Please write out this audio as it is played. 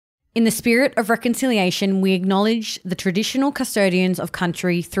In the spirit of reconciliation, we acknowledge the traditional custodians of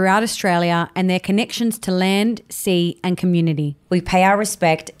country throughout Australia and their connections to land, sea and community. We pay our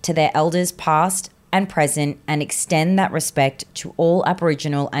respect to their elders past and present and extend that respect to all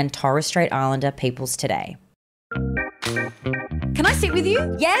Aboriginal and Torres Strait Islander peoples today. Can I sit with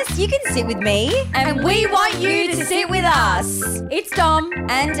you? Yes, you can sit with me. And we want you to sit with us. It's Dom.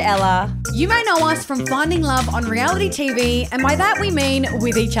 And Ella. You may know us from finding love on reality TV, and by that we mean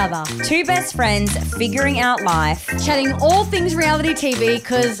with each other. Two best friends figuring out life. Chatting all things reality TV,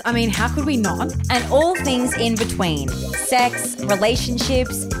 because, how could we not? And all things in between. Sex,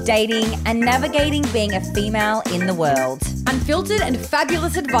 relationships, dating, and navigating being a female in the world. Unfiltered and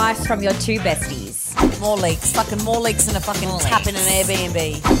fabulous advice from your two besties. More leaks than a fucking tap in an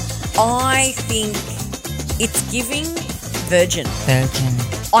Airbnb. I think it's giving virgin.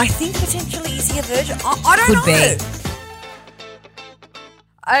 I think potentially is he a virgin? I don't know. Could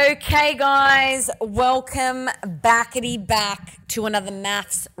be. Okay, guys, welcome backity back to another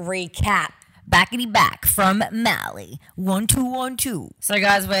MAFS recap. Backity back from Mali. 1212. So,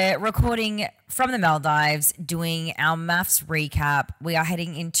 guys, we're recording from the Maldives, doing our MAFS recap. We are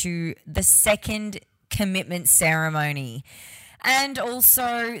heading into the second commitment ceremony. And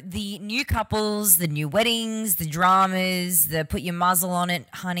also the new couples, the new weddings, the dramas, the put your muzzle on it,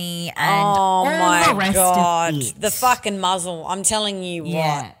 honey, and all the rest of it. The fucking muzzle. I'm telling you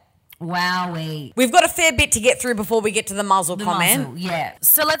what. Wowee. We've got a fair bit to get through before we get to the muzzle comment. Yeah.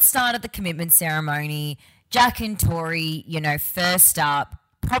 So let's start at the commitment ceremony. Jack and Tori, first up,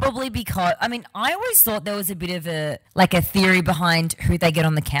 probably because, I always thought there was a bit of a theory behind who they get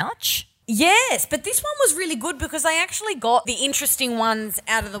on the couch. Yes, but this one was really good because they actually got the interesting ones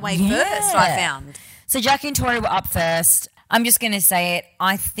out of the way first, I found. So Jack and Tori were up first. I'm just going to say it.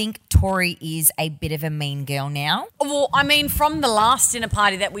 I think Tori is a bit of a mean girl now. Well, from the last dinner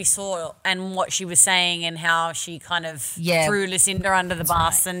party that we saw and what she was saying and how she kind of threw Lucinda under the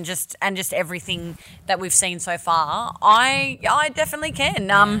bus and just everything that we've seen so far, I definitely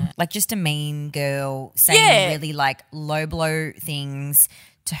can. Just a mean girl saying really low blow things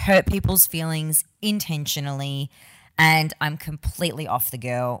to hurt people's feelings intentionally. And I'm completely off the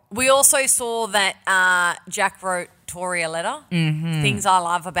girl. We also saw that Jack wrote Tori a letter. Mm-hmm. Things I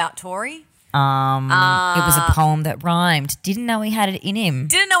love about Tori. It was a poem that rhymed. Didn't know he had it in him.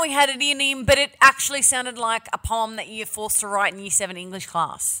 But it actually sounded like a poem that you're forced to write in Year 7 English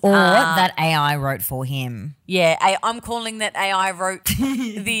class. Or that AI wrote for him. Yeah, I'm calling that AI wrote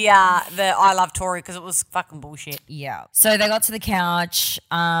the I love Tori because it was fucking bullshit. Yeah. So they got to the couch.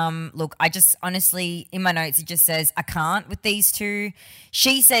 Look, I just honestly, in my notes, it just says, I can't with these two.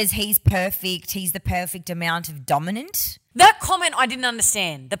 She says he's perfect. He's the perfect amount of dominant. That comment I didn't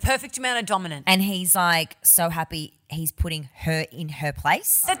understand. The perfect amount of dominant. And he's so happy he's putting her in her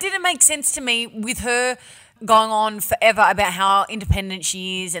place. That didn't make sense to me with her going on forever about how independent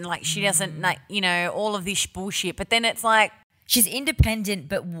she is and she doesn't, all of this bullshit. But then it's she's independent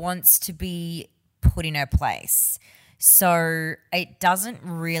but wants to be put in her place. So it doesn't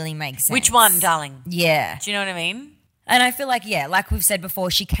really make sense. Which one, darling? Yeah. Do you know what I mean? And I feel like we've said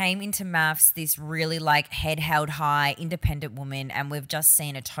before, she came into MAFS this really head held high, independent woman, and we've just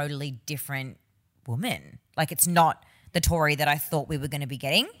seen a totally different woman. It's not the Tori that I thought we were going to be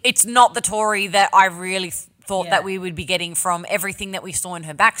getting. It's not the Tori that I really thought that we would be getting from everything that we saw in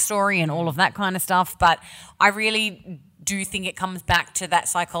her backstory and all of that kind of stuff. But I really do think it comes back to that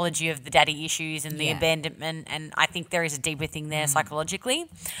psychology of the daddy issues and the abandonment, and I think there is a deeper thing there psychologically.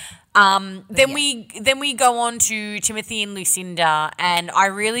 Then we go on to Timothy and Lucinda, and I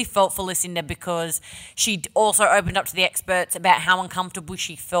really felt for Lucinda because she also opened up to the experts about how uncomfortable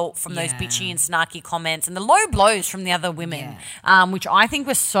she felt from those bitchy and snarky comments and the low blows from the other women, which I think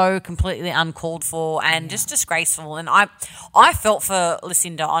was so completely uncalled for and just disgraceful. And I felt for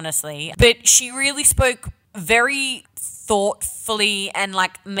Lucinda, honestly, but she really spoke very thoughtfully and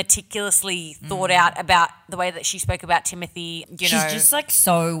meticulously thought out about the way that she spoke about Timothy. She's just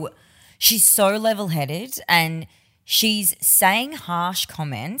she's so level-headed and she's saying harsh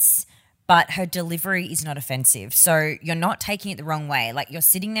comments, but her delivery is not offensive. So you're not taking it the wrong way. You're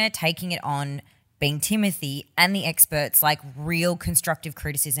sitting there taking it on, being Timothy and the experts, real constructive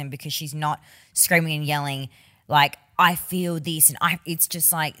criticism, because she's not screaming and yelling I feel this, and it's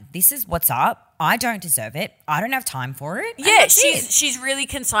just this is what's up. I don't deserve it. I don't have time for it. Yeah, she's really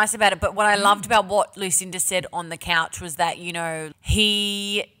concise about it. But what I loved about what Lucinda said on the couch was that,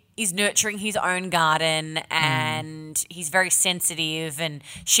 he is nurturing his own garden and he's very sensitive, and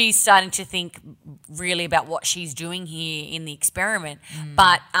she's starting to think really about what she's doing here in the experiment.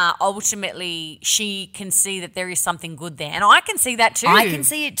 But ultimately she can see that there is something good there, and I can see that too. I can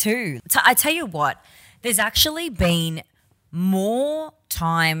see it too. I tell you what, there's actually been more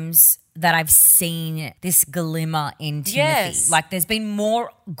times that I've seen this glimmer in Timothy. Yes. Like there's been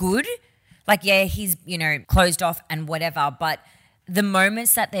more good. Like, yeah, he's, closed off and whatever, but the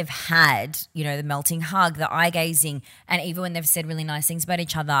moments that they've had, the melting hug, the eye gazing, and even when they've said really nice things about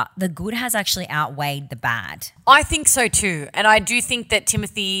each other, the good has actually outweighed the bad. I think so too. And I do think that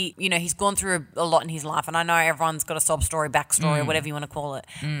Timothy, he's gone through a lot in his life, and I know everyone's got a sob story, backstory, or whatever you want to call it.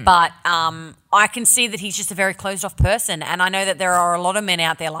 But I can see that he's just a very closed off person. And I know that there are a lot of men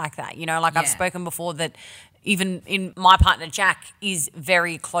out there like that. I've spoken before that even in my partner Jack is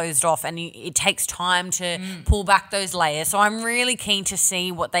very closed off, and it takes time to pull back those layers. So I'm really keen to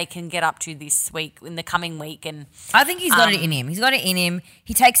see what they can get up to this week, in the coming week. And I think he's got it in him. He's got it in him.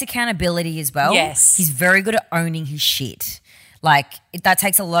 He takes accountability as well. Yes. He's very good at owning his shit. Like, that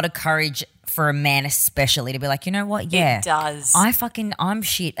takes a lot of courage for a man especially to be like, you know what? Yeah. It does. I'm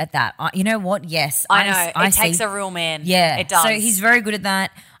shit at that. You know what? Yes. I know. It takes a real man. Yeah. It does. So he's very good at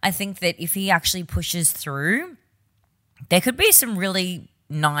that. I think that if he actually pushes through, there could be some really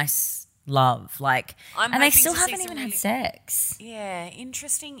nice love. Like, and they still haven't even had sex. Yeah.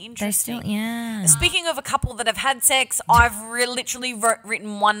 Interesting. They still, yeah. Speaking of a couple that have had sex, I've literally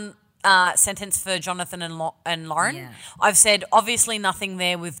written one sentence for Jonathan and Lauren. Yeah. I've said, obviously nothing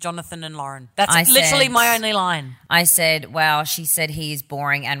there with Jonathan and Lauren. That's literally my only line. I said, wow, she said he is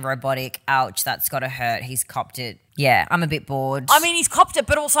boring and robotic. Ouch, that's got to hurt. He's copped it. Yeah, I'm a bit bored. I mean, he's copped it,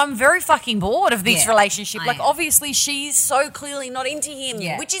 but also I'm very fucking bored of this relationship. I am. Obviously she's so clearly not into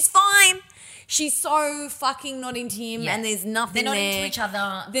him, which is fine. She's so fucking not into him, and there's nothing there. They're not into each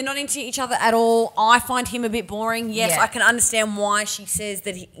other. They're not into each other at all. I find him a bit boring. Yes, I can understand why she says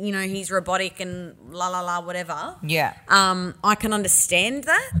that he's robotic and la la la whatever. Yeah. I can understand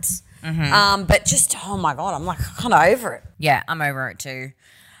that. But just oh my god, I'm like kind of over it. Yeah, I'm over it too.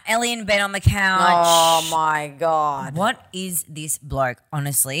 Ellie and Ben on the couch. Oh my god. What is this bloke,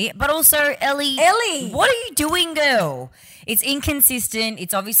 honestly? But also, Ellie, what are you doing, girl? It's inconsistent.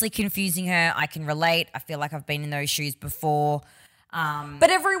 It's obviously confusing her. I can relate. I feel like I've been in those shoes before.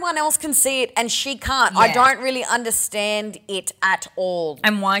 But everyone else can see it and she can't. I don't really understand it at all.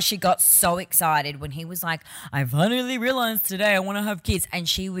 And why she got so excited when he was like, I finally realized today I want to have kids. And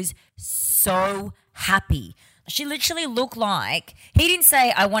she was so happy. She literally looked like, he didn't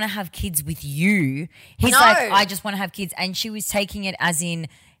say, I want to have kids with you. He's like, I just want to have kids. And she was taking it as in,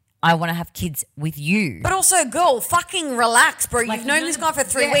 I want to have kids with you. But also, girl, fucking relax, bro. You've known this guy for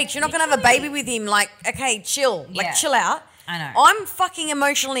 3 weeks. You're not going to have a baby with him. Like, okay, chill. Like, chill out. I know. I'm fucking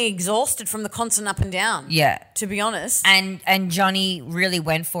emotionally exhausted from the constant up and down. Yeah. To be honest. And Johnny really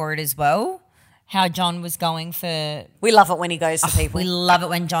went for it as well. How John was going for... We love it when he goes for people. We love it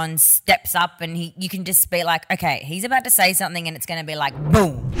when John steps up and you can just be like, okay, he's about to say something and it's going to be like,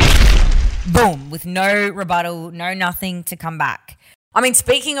 boom, boom, with no rebuttal, no nothing to come back. I mean,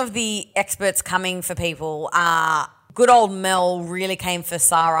 speaking of the experts coming for people, good old Mel really came for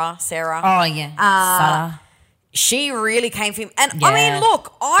Sarah. Oh, yeah. Sarah. She really came for him. And I mean,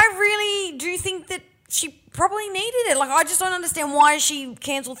 look, I really do think that she probably needed it. Like, I just don't understand why she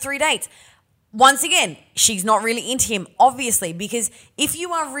cancelled 3 dates. Once again, she's not really into him, obviously, because if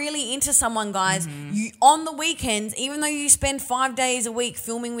you are really into someone, guys, you on the weekends, even though you spend 5 days a week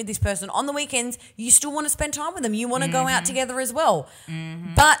filming with this person, on the weekends, you still want to spend time with them. You want to go out together as well.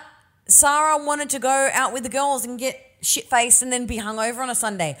 But Sarah wanted to go out with the girls and get shit-faced and then be hungover on a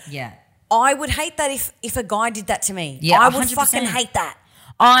Sunday. Yeah. I would hate that if a guy did that to me. Yeah, I would 100%. fucking hate that.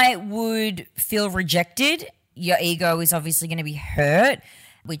 I would feel rejected. Your ego is obviously going to be hurt,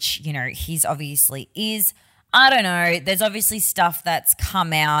 which, his obviously is. I don't know. There's obviously stuff that's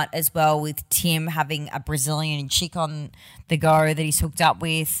come out as well with Tim having a Brazilian chick on the go that he's hooked up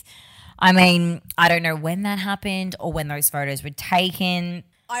with. I mean, I don't know when that happened or when those photos were taken.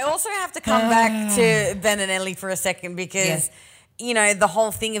 I also have to come back to Ben and Ellie for a second because... the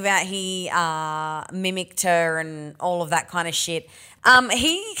whole thing about he mimicked her and all of that kind of shit.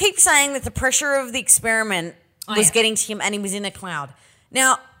 He keeps saying that the pressure of the experiment was getting to him and he was in a cloud.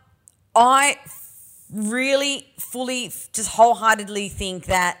 Now, I really fully, just wholeheartedly think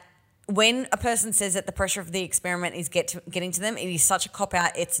that when a person says that the pressure of the experiment is getting to them, it is such a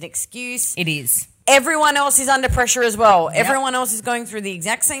cop-out. It's an excuse. It is. Everyone else is under pressure as well. Yep. Everyone else is going through the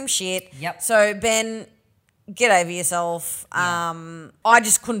exact same shit. Yep. So, Ben... get over yourself. I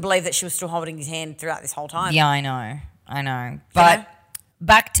just couldn't believe that she was still holding his hand throughout this whole time. Yeah, I know. But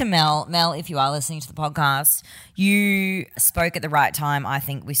back to Mel. Mel, if you are listening to the podcast, you spoke at the right time, I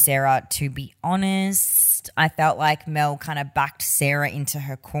think, with Sarah. To be honest, I felt like Mel kind of backed Sarah into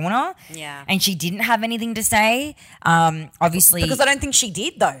her corner. Yeah. And she didn't have anything to say. Obviously. Because I don't think she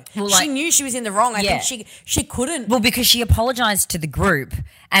did, though. Well, she knew she was in the wrong. I think she couldn't. Well, because she apologized to the group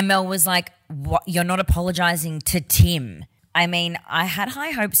and Mel was like, "What? You're not apologizing to Tim." I mean, I had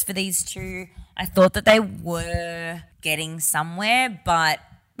high hopes for these two. I thought that they were getting somewhere, but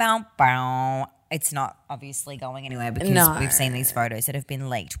it's not obviously going anywhere because we've seen these photos that have been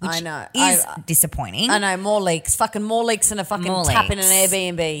leaked, which is disappointing. I know, more leaks. Fucking more leaks than a fucking tap in an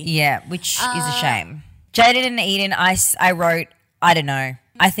Airbnb. Yeah, which is a shame. Jaden and Eden, I wrote, I don't know.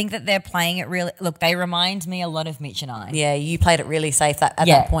 I think that they're playing it really. Look, they remind me a lot of Mitch and I. Yeah, you played it really safe at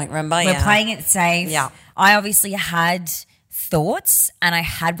that point, remember? We're playing it safe. Yeah. I obviously had thoughts and I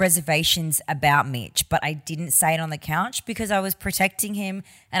had reservations about Mitch, but I didn't say it on the couch because I was protecting him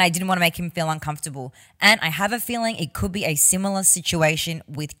and I didn't want to make him feel uncomfortable. And I have a feeling it could be a similar situation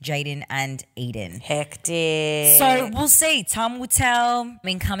with Jaden and Eden. Hectic. So we'll see. Time will tell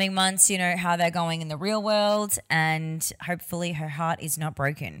in coming months, you know, how they're going in the real world, and hopefully her heart is not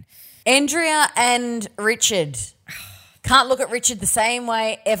broken. Andrea and Richard. Can't look at Richard the same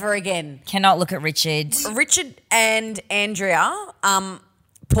way ever again. Cannot look at Richard. Richard and Andrea,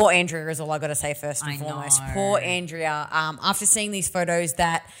 poor Andrea is all I got to say first and foremost. Poor Andrea. After seeing these photos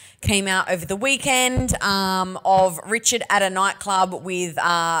that came out over the weekend of Richard at a nightclub with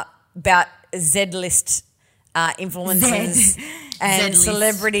about Z-list influencers and Z-list.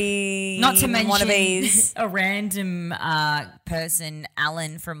 celebrity Not to mention wannabes. a random person,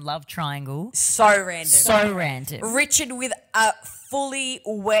 Alan from Love Triangle. So random. So random. Richard with a fully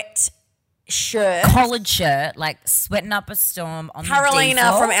wet shirt. Collared shirt, like sweating up a storm on Carolina the D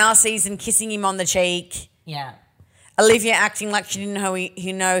floor. from our season kissing him on the cheek. Yeah. Olivia acting like she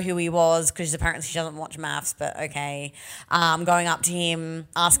didn't know who he was because apparently she doesn't watch MAFS, but okay. Going up to him,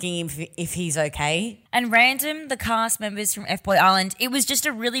 asking him if he's okay. And random, the cast members from F-Boy Island, it was just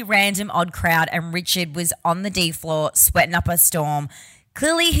a really random, odd crowd, and Richard was on the D floor sweating up a storm.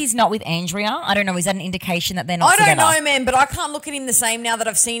 Clearly, he's not with Andrea. I don't know. Is that an indication that they're not together? I don't know, man, but I can't look at him the same now that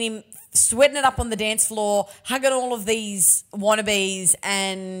I've seen him sweating it up on the dance floor, hugging all of these wannabes,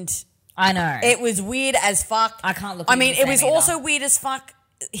 and I know. it was weird as fuck. I can't look at him the it same was either. also weird as fuck,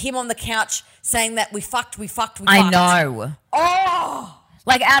 him on the couch saying that we fucked. I know. Oh!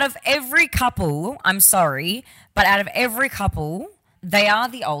 Like, out of every couple, I'm sorry, but out of every couple, they are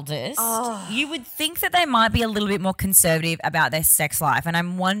the oldest. Oh. You would think that they might be a little bit more conservative about their sex life, and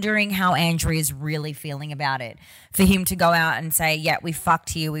I'm wondering how Andrea's really feeling about it. For him to go out and say, yeah, we fucked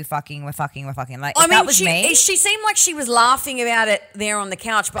here, we're fucking. Like, if that was me. She seemed like she was laughing about it there on the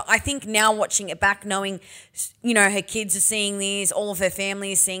couch, but I think now watching it back, knowing, you know, her kids are seeing this, all of her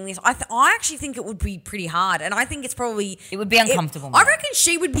family is seeing this, I actually think it would be pretty hard, and I think it's probably... It would be uncomfortable. I reckon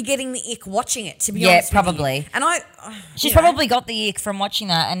she would be getting the ick watching it, to be honest with probably. you. And She's probably got the ick from watching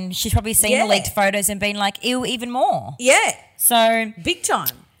that, and she's probably seen the leaked photos and been like, ew, even more. Yeah. So... Big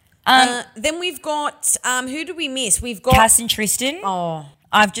time. Then we've got, who do we miss? We've got... Cass and Tristan. Oh.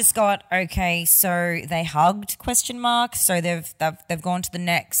 I've just got, okay, so they hugged, ? So they've gone to the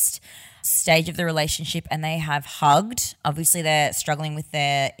next stage of the relationship and they have hugged. Obviously, they're struggling with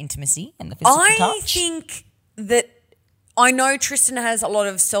their intimacy and the physical touch. I think that I know Tristan has a lot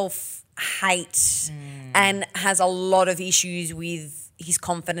of self-hate and has a lot of issues with his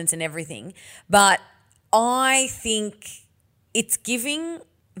confidence and everything, but I think it's giving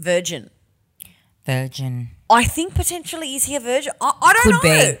virgin. I think potentially is he a virgin? I don't know.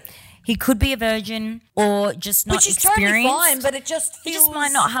 Could be. He could be a virgin or just not Which is experienced. totally fine, but it just feels... He just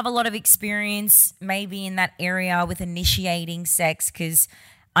might not have a lot of experience maybe in that area with initiating sex because,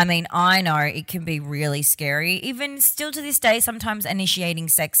 I mean, I know it can be really scary. Even still to this day, sometimes initiating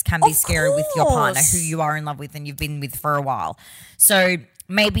sex can be scary with your partner who you are in love with and you've been with for a while. So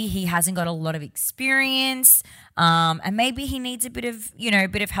maybe he hasn't got a lot of experience and maybe he needs a bit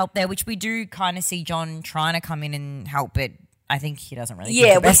of help there, which we do kind of see John trying to come in and help, but I think he doesn't really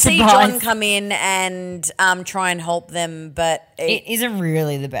give the best we see advice. John come in and try and help them, but it isn't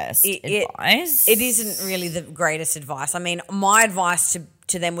really the best advice. It isn't really the greatest advice. I mean, my advice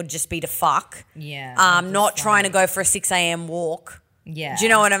to them would just be to fuck. Yeah. Not trying to go for a 6 a.m. walk. Yeah. Do you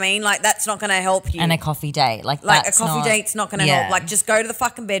know what I mean? Like, that's not going to help you. And a coffee date. Like a coffee date's not going to help. Like, just go to the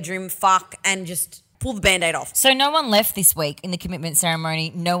fucking bedroom, fuck, and just pull the Band-Aid off. So no one left this week in the commitment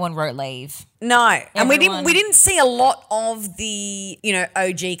ceremony. No one wrote leave. No, and we Everyone- didn't see a lot of the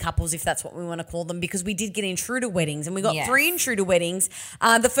OG couples, if that's what we want to call them, because we did get intruder weddings, and we got Yes. 3 intruder weddings.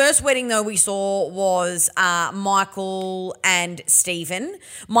 The first wedding though we saw was Michael and Stephen.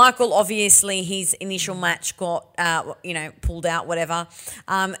 Michael, obviously, his initial match got pulled out, whatever.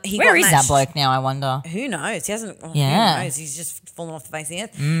 Where is that bloke now, I wonder? Who knows? He hasn't. Yeah. Who knows? He's just fallen off the face of the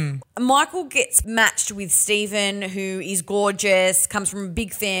earth. Michael gets matched with Stephen, who is gorgeous, comes from a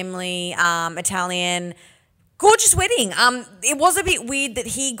big family, Italian. Gorgeous wedding. It was a bit weird that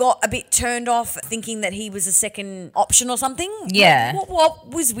he got a bit turned off, thinking that he was a second option or something. Yeah. What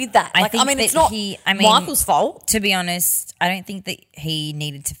was with that? I think it's that not Michael's fault. To be honest, I don't think that he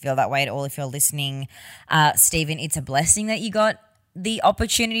needed to feel that way at all. If you're listening, Stephen, it's a blessing that you got the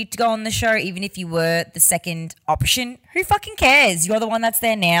opportunity to go on the show, even if you were the second option. Who fucking cares? You're the one that's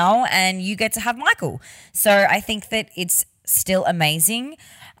there now, and you get to have Michael. So I think that it's still amazing.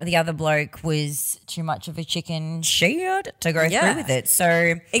 The other bloke was too much of a chicken shit to go through with it.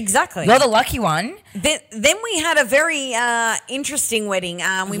 So Exactly. you're the lucky one. Then we had a very interesting wedding.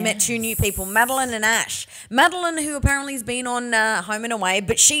 We met 2 new people, Madeline and Ash. Madeline, who apparently has been on Home and Away,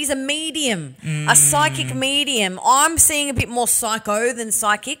 but she's a medium, a psychic medium. I'm seeing a bit more psycho than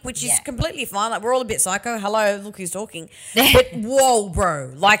psychic, which is completely fine. Like, we're all a bit psycho. Hello, look who's talking. But whoa,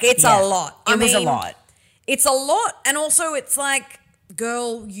 bro. Like, it's a lot. It was a lot. It's a lot. And also it's like,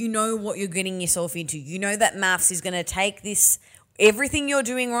 girl, you know what you're getting yourself into. You know that MAFS is going to take this, everything you're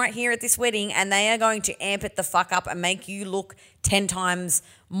doing right here at this wedding, and they are going to amp it the fuck up and make you look 10 times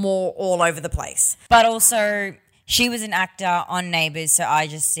more all over the place. But also, she was an actor on Neighbours, so I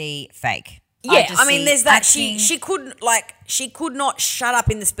just see fake. Yeah, just I mean, see there's that. acting. She could not shut up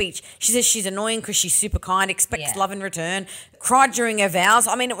in the speech. She says she's annoying because she's super kind, expects Yeah. love in return, cried during her vows.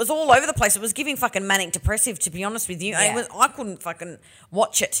 I mean, it was all over the place. It was giving fucking manic depressive, to be honest with you. Yeah. I couldn't fucking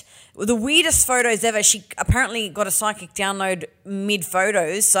watch it. The weirdest photos ever. She apparently got a psychic download mid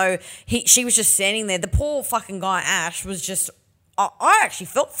photos, so she was just standing there. The poor fucking guy Ash was just. I actually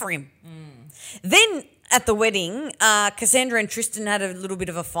felt for him. Then at the wedding, Cassandra and Tristan had a little bit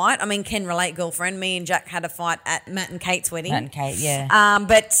of a fight. I mean, can relate, girlfriend. Me and Jack had a fight at Matt and Kate's wedding. Matt and Kate, yeah.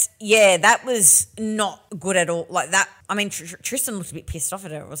 But yeah, that was not good at all. Like that. I mean, Tristan looked a bit pissed off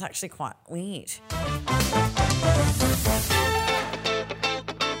at her. It was actually quite weird.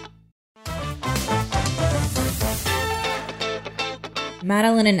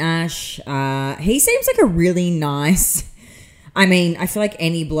 Madeline and Ash, he seems like a really nice. I mean, I feel like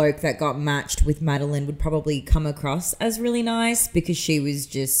any bloke that got matched with Madeline would probably come across as really nice because she was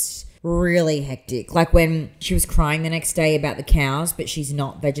just really hectic. Like when she was crying the next day about the cows, but she's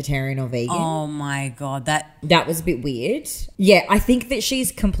not vegetarian or vegan. Oh my God, That was a bit weird. Yeah, I think that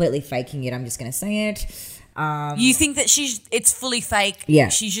she's completely faking it. I'm just going to say it. you think that it's fully fake? Yeah.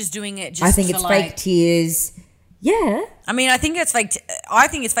 She's just doing it just I think for it's like, fake tears. Yeah. I mean, I think it's fake. I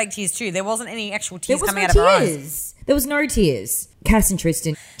think it's fake tears too. There wasn't any actual There tears was coming no out of her eyes. tears. There was no tears. Cass and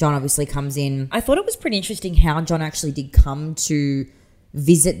Tristan. John obviously comes in. I thought it was pretty interesting how John actually did come to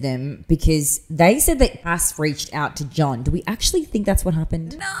visit them because they said that Cass reached out to John. Do we actually think that's what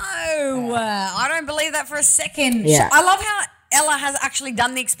happened? No, I don't believe that for a second. Yeah. I love how Ella has actually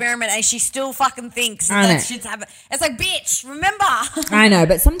done the experiment and she still fucking thinks I know. that shit's happening. It's like, bitch, remember? I know,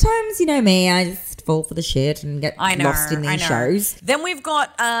 but sometimes, you know me, I just fall for the shit and get lost in these shows. Then we've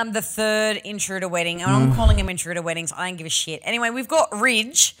got the third intruder wedding, and I'm calling him intruder weddings. I don't give a shit. Anyway, we've got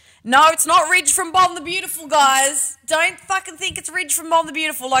Ridge. No, it's not Ridge from Bold and the Beautiful, guys. Don't fucking think it's Ridge from Bold and the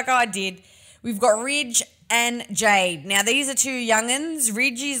Beautiful like I did. We've got Ridge and Jade. Now, these are 2 young'uns.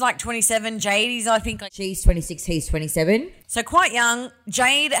 Ridge is like 27. Jade is, I think, like... She's 26, he's 27. So quite young.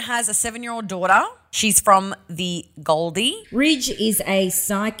 Jade has a 7-year-old daughter. She's from the Goldie. Ridge is a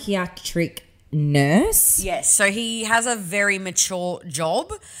psychiatric nurse. Yes, so he has a very mature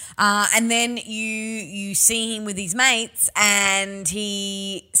job, and then you see him with his mates, and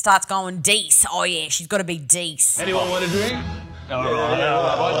he starts going Deece. Oh yeah, she's got to be Deece. Anyone want a drink?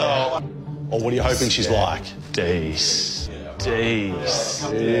 Or what are you hoping she's like? Deece.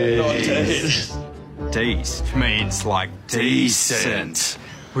 Deece means like decent,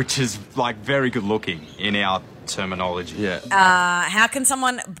 which is like very good looking in our terminology. Yeah. How can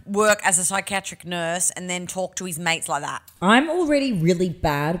someone work as a psychiatric nurse and then talk to his mates like that? I'm already really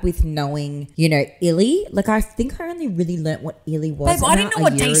bad with knowing, you know, Illy. Like, I think I only really learnt what Illy was. Babe, I didn't know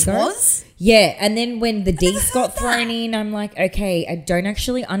about what a year Deece ago. was. Yeah, and then when the Deece got thrown in, I'm like, okay, I don't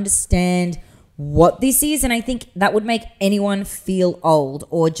actually understand what this is, and I think that would make anyone feel old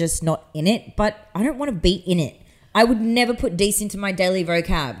or just not in it, but I don't want to be in it. I would never put Deece into my daily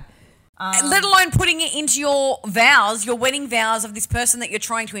vocab. Let alone putting it into your vows, your wedding vows of this person that you're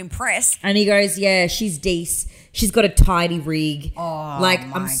trying to impress. And he goes, yeah, she's decent. She's got a tidy rig. Oh, like,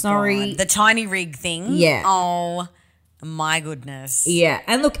 I'm sorry. God. The tiny rig thing. Yeah. Oh, my goodness. Yeah.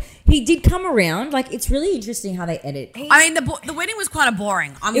 And look, he did come around. Like, it's really interesting how they edit. I mean, the wedding was kind of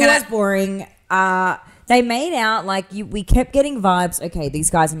boring. It was boring. They made out like we kept getting vibes. Okay, these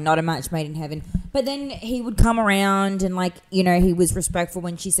guys are not a match made in heaven. But then he would come around and like, you know, he was respectful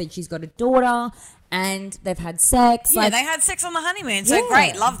when she said she's got a daughter and they've had sex. Yeah, like, they had sex on the honeymoon. So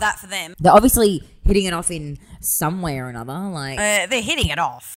great. Love that for them. They're obviously hitting it off in some way or another. Like, they're hitting it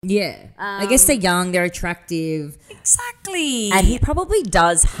off. Yeah. I guess they're young. They're attractive. Exactly. And he probably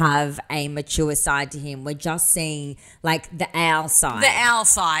does have a mature side to him. We're just seeing like the owl side. The owl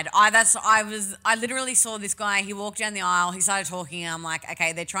side. I literally saw this guy. He walked down the aisle. He started talking. And I'm like,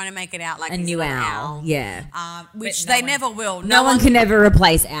 okay, they're trying to make it out like a he's new an owl. Yeah. Which they never will. No one can ever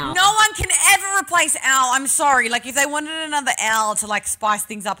replace owl. No one can ever replace owl. I'm sorry. Like if they wanted another owl to like spice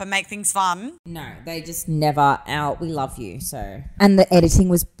things up and make things fun. No, they just never owl. We love you. So. And the editing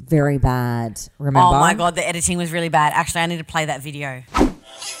was very bad. Remember? Oh my God, the editing was really bad. Actually, I need to play that video. And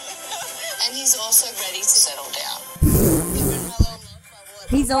he's also ready to settle down.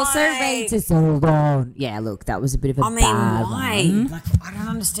 He's also ready to settle down. Yeah, look, that was a bit of a bad why? one. Like, I don't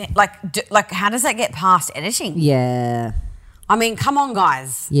understand. Like, how does that get past editing? Yeah. I mean, come on,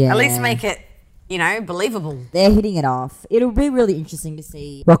 guys. Yeah. At least make it, you know, believable. They're hitting it off. It'll be really interesting to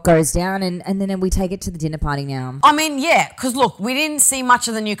see what goes down, and then we take it to the dinner party now. I mean, yeah, because look, we didn't see much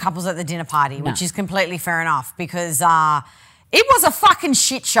of the new couples at the dinner party, which is completely fair enough because it was a fucking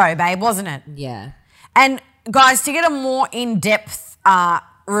shit show, babe, wasn't it? Yeah. And guys, to get a more in-depth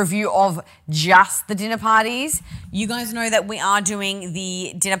review of just the dinner parties, you guys know that we are doing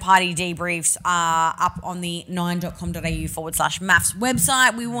the dinner party debriefs up on the 9.com.au/MAFS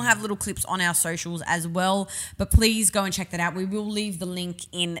website. We will have little clips on our socials as well, but please go and check that out. We will leave the link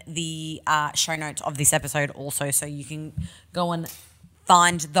in the show notes of this episode also, so you can go and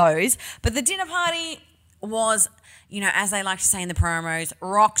find those. But the dinner party was, you know, as they like to say in the promos,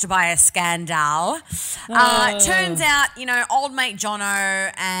 rocked by a scandal. Turns out, you know, old mate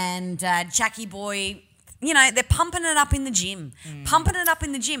Jono and Jackie Boy, you know, they're pumping it up in the gym.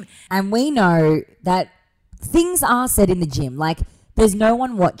 And we know that things are said in the gym. Like, there's no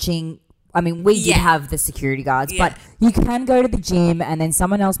one watching. I mean, we did have the security guards, but you can go to the gym and then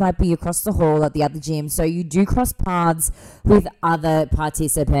someone else might be across the hall at the other gym. So you do cross paths with other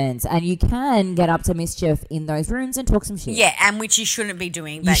participants and you can get up to mischief in those rooms and talk some shit. Yeah, and which you shouldn't be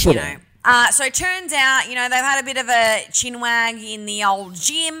doing, but you know. So it turns out, you know, they've had a bit of a chinwag in the old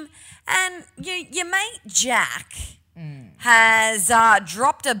gym and your mate Jack has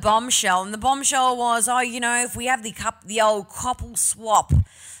dropped a bombshell, and the bombshell was, oh, you know, if we have the old couple swap,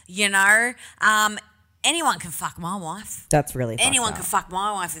 you know, anyone can fuck my wife. That's really fucked Anyone up. can fuck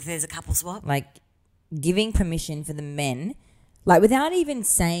my wife if there's a couple swap. Like, giving permission for the men, like, without even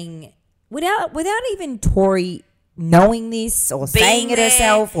saying, without even Tori knowing this or saying it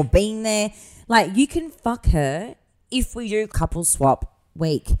herself or being there. Like, you can fuck her if we do couple swap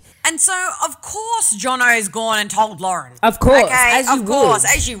week. And so, of course, Jono's gone and told Lauren. Of course, okay?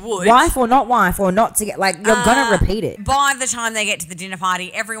 as you would. Wife or not to get, like, you're going to repeat it. By the time they get to the dinner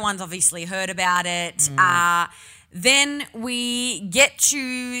party, everyone's obviously heard about it. Then we get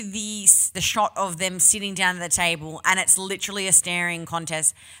to the shot of them sitting down at the table, and it's literally a staring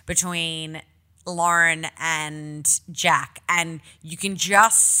contest between Lauren and Jack, and you can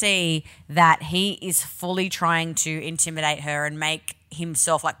just see that he is fully trying to intimidate her and make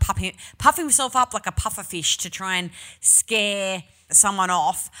himself like puff himself up like a puffer fish to try and scare someone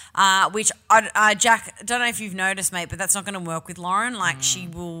off, which Jack, I don't know if you've noticed, mate, but that's not going to work with Lauren. Like, she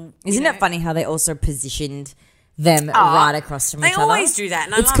will. Isn't it funny how they also positioned them right across from each other? They always do that.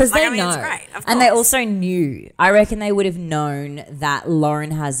 And it's because they know. know. It's great, of and they course. also knew. I reckon they would have known that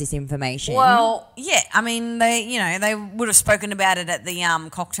Lauren has this information. Well, yeah. I mean, they would have spoken about it at the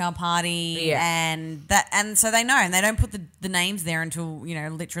cocktail party, and so they know, and they don't put the names there until, you know,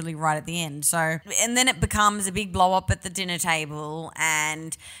 literally right at the end. So, and then it becomes a big blow up at the dinner table,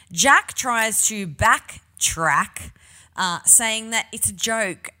 and Jack tries to backtrack, saying that it's a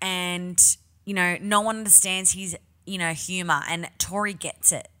joke and, you know, no one understands his, you know, humour, and Tori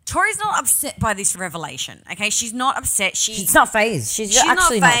gets it. Tori's not upset by this revelation, okay? She's not upset. She's not phased. She's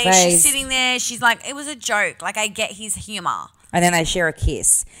actually not not phased. She's sitting there. She's like, it was a joke. Like, I get his humour. And then they share a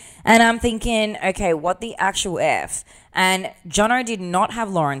kiss. And I'm thinking, okay, what the actual F? And Jono did not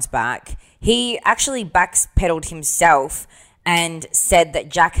have Lauren's back. He actually backpedaled himself and said that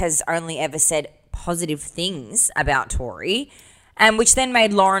Jack has only ever said positive things about Tori. And which then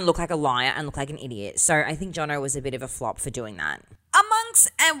made Lauren look like a liar and look like an idiot. So I think Jono was a bit of a flop for doing that.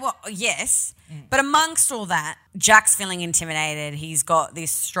 But amongst all that, Jack's feeling intimidated. He's got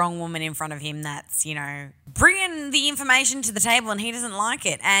this strong woman in front of him that's, bringing the information to the table and he doesn't like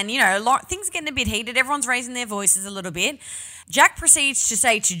it. And, things are getting a bit heated. Everyone's raising their voices a little bit. Jack proceeds to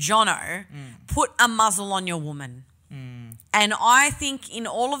say to Jono, put a muzzle on your woman. And I think in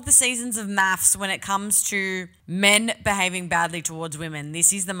all of the seasons of MAFS, when it comes to men behaving badly towards women,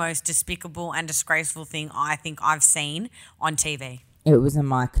 this is the most despicable and disgraceful thing I think I've seen on TV. It was a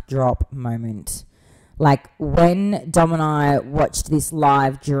mic drop moment. Like when Dom and I watched this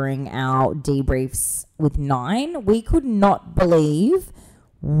live during our debriefs with Nine, we could not believe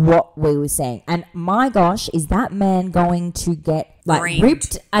what we were saying. And my gosh, is that man going to get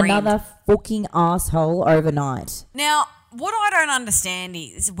ripped another fucking asshole overnight? Now, what I don't understand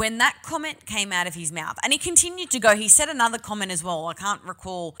is when that comment came out of his mouth, and he continued to go, he said another comment as well, I can't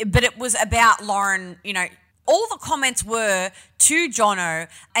recall, but it was about Lauren, all the comments were to Jono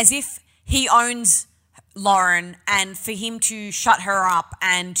as if he owns Lauren and for him to shut her up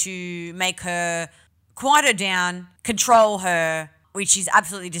and to make her quiet her down, control her, which is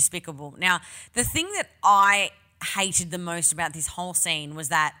absolutely despicable. Now, the thing that I hated the most about this whole scene was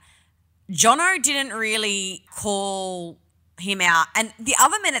that Jono didn't really call him out, and the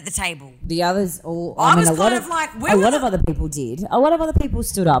other men at the table. The others all. A lot of other people did. A lot of other people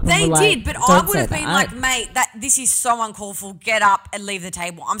stood up. They and were did, like, but I "Don't would say have been that." like, mate, this is so uncalled for. Get up and leave the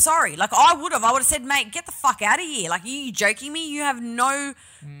table. I'm sorry. I would have said, mate, get the fuck out of here. Are you joking me? You have no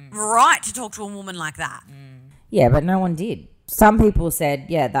right to talk to a woman like that. Yeah, but no one did. Some people said,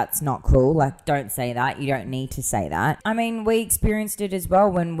 yeah, that's not cool. Don't say that. You don't need to say that. I mean, we experienced it as well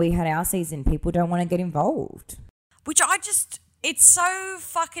when we had our season. People don't want to get involved. Which it's so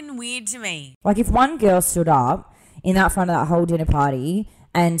fucking weird to me. If one girl stood up in that front of that whole dinner party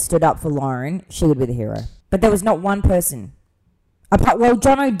and stood up for Lauren, she would be the hero. But there was not one person.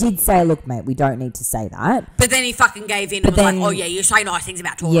 Jono did say, look, mate, we don't need to say that. But then he fucking gave in and was like, oh, yeah, you say nice things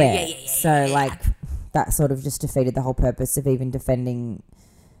about Tori. Yeah. So, that sort of just defeated the whole purpose of even defending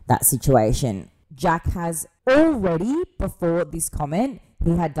that situation. Jack has already, before this comment,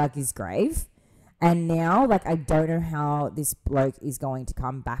 he had dug his grave. And now, I don't know how this bloke is going to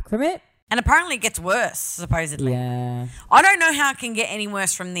come back from it. And apparently it gets worse, supposedly. Yeah. I don't know how it can get any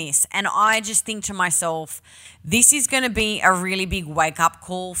worse from this. And I just think to myself, this is going to be a really big wake-up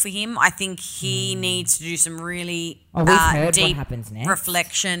call for him. I think he needs to do some really deep what happens next.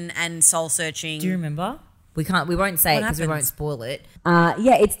 reflection and soul-searching. Do you remember? We won't say it because we won't spoil it.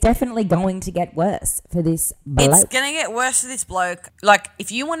 It's definitely going to get worse for this bloke. It's going to get worse for this bloke.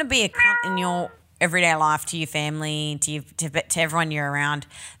 If you want to be a cunt in your everyday life to your family, to everyone you're around,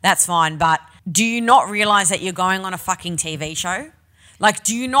 that's fine. But do you not realise that you're going on a fucking TV show?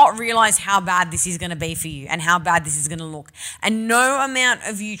 Do you not realise how bad this is going to be for you and how bad this is going to look? And no amount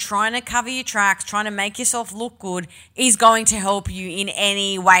of you trying to cover your tracks, trying to make yourself look good is going to help you in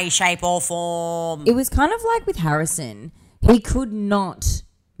any way, shape or form. It was kind of like with Harrison. He could not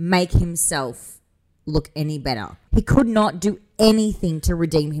make himself look any better. He could not do anything to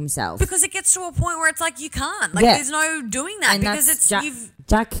redeem himself. Because it gets to a point where it's you can't. There's no doing that and because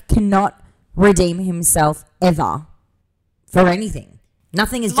Jack cannot redeem himself ever for anything.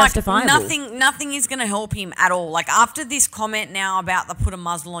 Nothing is justifiable. Nothing is going to help him at all. After this comment now about the put a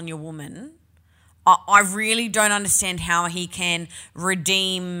muzzle on your woman, I really don't understand how he can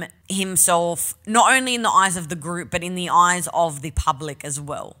redeem himself, not only in the eyes of the group, but in the eyes of the public as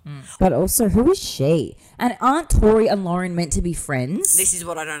well. But also, who is she? And aren't Tori and Lauren meant to be friends? This is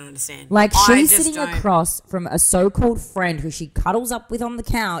what I don't understand. She's sitting across from a so-called friend who she cuddles up with on the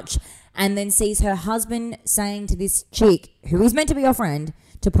couch and then sees her husband saying to this chick, who is meant to be your friend,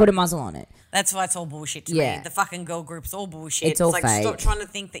 to put a muzzle on it. That's why it's all bullshit to me. The fucking girl group's all bullshit. It's all fake. Stop trying to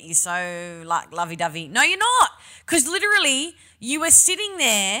think that you're so lovey-dovey. No, you're not. Because literally, you were sitting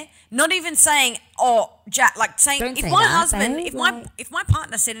there, not even saying, "Oh, Jack," saying, "If my husband, if my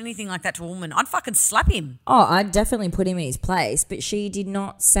partner said anything like that to a woman, I'd fucking slap him." Oh, I'd definitely put him in his place. But she did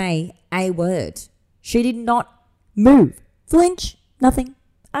not say a word. She did not move, flinch, nothing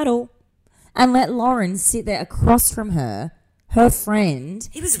at all, and let Lauren sit there across from her friend,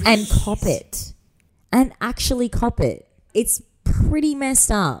 and cop it. And actually cop it. It's pretty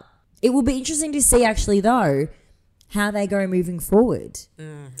messed up. It will be interesting to see, actually, though, how they go moving forward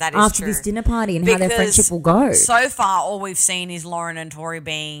That is after true. this dinner party and how their friendship will go. So far, all we've seen is Lauren and Tori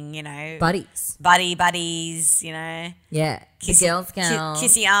being, Buddies. buddies, Yeah. The girls.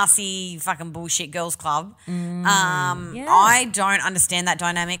 kissy arsey fucking bullshit girls club. I don't understand that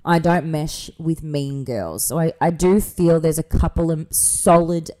dynamic. I don't mesh with mean girls. So I do feel there's a couple of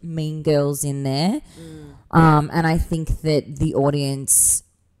solid mean girls in there. And I think that the audience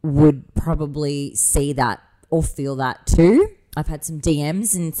would probably see that or feel that too. I've had some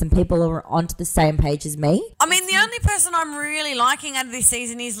DMs and some people are onto the same page as me. I mean, the only person I'm really liking out of this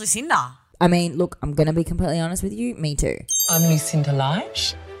season is Lucinda. I mean, look, I'm going to be completely honest with you. Me too. I'm Lucinda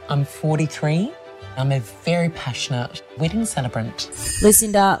Leitch. I'm 43. I'm a very passionate wedding celebrant.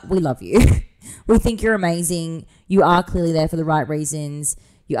 Lucinda, we love you. We think you're amazing. You are clearly there for the right reasons.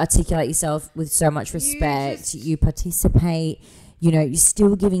 You articulate yourself with so much respect. You participate. You're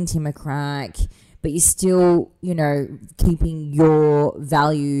still giving Tim a crack, but you're still, keeping your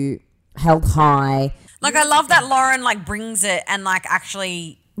value held high. Like, I love that Lauren, brings it and,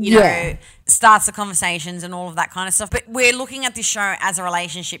 actually, starts the conversations and all of that kind of stuff. But we're looking at this show as a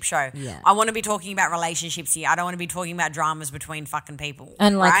relationship show. Yeah. I want to be talking about relationships here. I don't want to be talking about dramas between fucking people.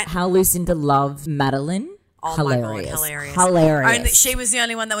 And, right? how Lucinda loved Madeline. Oh hilarious. my God, hilarious. Hilarious. She was the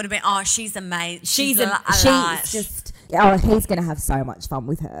only one that would have been, she's amazing. She's just... Oh, he's going to have so much fun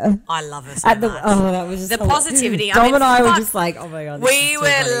with her. I love her so much. That was just the positivity. Dom and I were just like, oh my God. We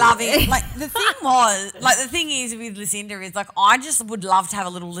were loving. The thing is with Lucinda is I just would love to have a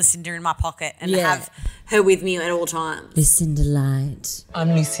little Lucinda in my pocket and have her with me at all times. Lucinda Light.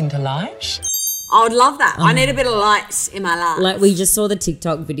 I'm Lucinda Leitch. I would love that. I need a bit of light in my life. We just saw the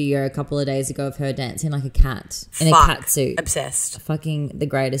TikTok video a couple of days ago of her dancing like a cat in a cat suit. Obsessed. Fucking the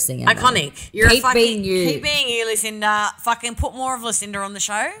greatest thing ever. Iconic. Keep being you. Keep being you, Lucinda. Fucking put more of Lucinda on the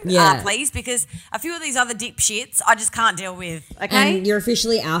show, please, because a few of these other dipshits I just can't deal with. Okay. And you're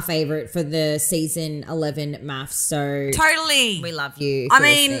officially our favourite for the season 11 MAFS. So totally, we love you.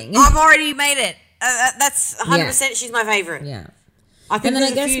 I've already made it. That's 100%. She's my favourite. Yeah. I think and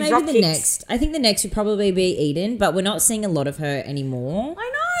then I guess maybe the next. I think the next would probably be Eden, but we're not seeing a lot of her anymore.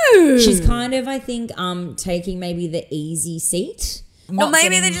 I know. She's kind of, I think, taking maybe the easy seat. Or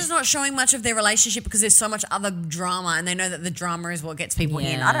maybe they're just not showing much of their relationship because there's so much other drama and they know that the drama is what gets people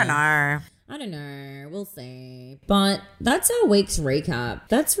in. I don't know. We'll see. But that's our week's recap.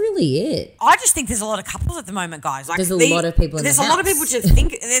 That's really it. I just think there's a lot of couples at the moment, guys. There's a lot of people in the house. There's a lot of people to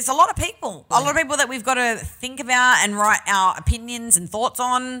think. There's a lot of people. A lot of people that we've got to think about and write our opinions and thoughts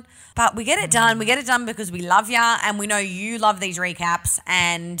on. But we get it done. We get it done because we love ya and we know you love these recaps.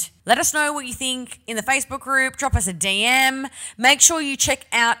 And let us know what you think in the Facebook group. Drop us a DM. Make sure you check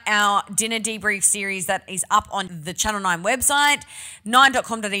out our dinner debrief series that is up on the Channel 9 website,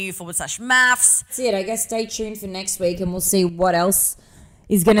 9.com.au/MAFS. That's it. I guess stay tuned for next week and we'll see what else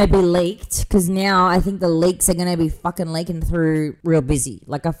is going to be leaked, because now I think the leaks are going to be fucking leaking through real busy.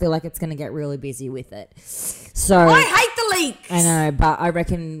 I feel like it's going to get really busy with it. So I hate the leaks. I know, but I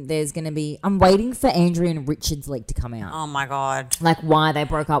reckon there's going to be... I'm waiting for Andrea and Richard's leak to come out. Oh, my God. Why they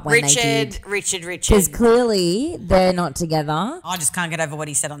broke up when they did. Richard. Because clearly they're not together. I just can't get over what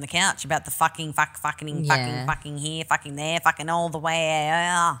he said on the couch about the fucking here, fucking there, fucking all the way.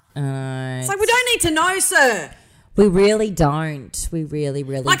 It's we don't need to know, sir. We really don't. We really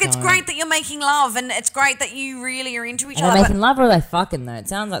don't. It's great that you're making love and it's great that you really are into each other. Are they making love or are they fucking though? It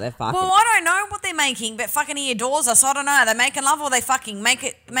sounds like they're fucking. Well, I don't know what they're making, but fucking he adores us. I don't know. Are they making love or are they fucking? Make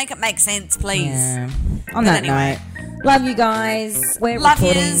it make sense, please. Yeah. On that note, love you guys. We're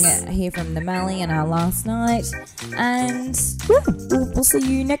recording here from the Mallee and our last night. And we'll see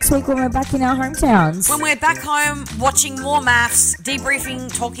you next week when we're back in our hometowns. When we're back home watching more MAFS,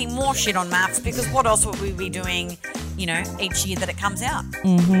 debriefing, talking more shit on MAFS, because what else would we be doing, each year that it comes out?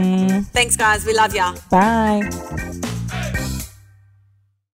 Mm-hmm. Thanks, guys. We love ya. Bye.